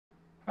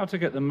How to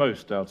get the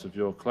most out of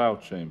your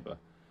cloud chamber.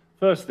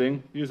 First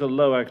thing, use a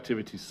low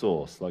activity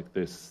source like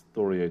this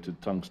thoriated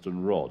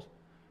tungsten rod.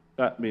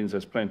 That means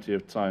there's plenty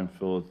of time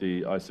for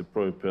the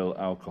isopropyl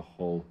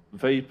alcohol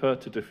vapor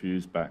to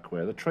diffuse back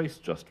where the trace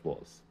just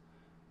was.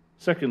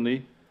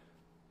 Secondly,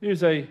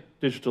 use a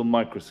digital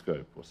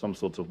microscope or some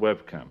sort of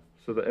webcam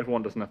so that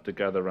everyone doesn't have to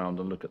gather around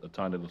and look at the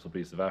tiny little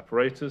piece of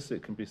apparatus.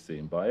 It can be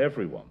seen by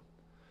everyone.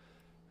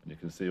 And you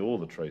can see all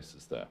the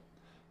traces there.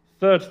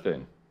 Third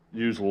thing,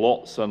 use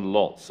lots and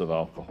lots of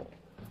alcohol.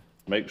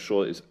 Make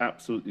sure it's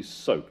absolutely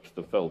soaked,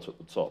 the felt at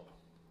the top.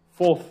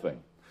 Fourth thing,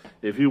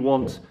 if you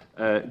want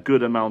a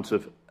good amount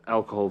of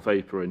alcohol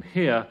vapor in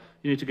here,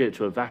 you need to get it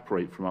to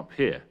evaporate from up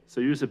here.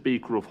 So use a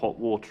beaker of hot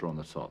water on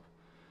the top.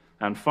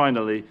 And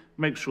finally,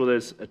 make sure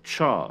there's a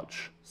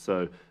charge.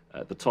 So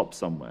at the top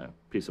somewhere,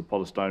 a piece of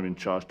polystyrene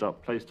charged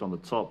up, placed on the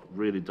top,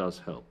 really does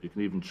help. You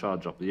can even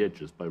charge up the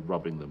edges by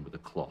rubbing them with a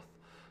cloth.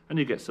 And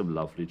you get some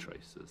lovely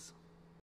traces.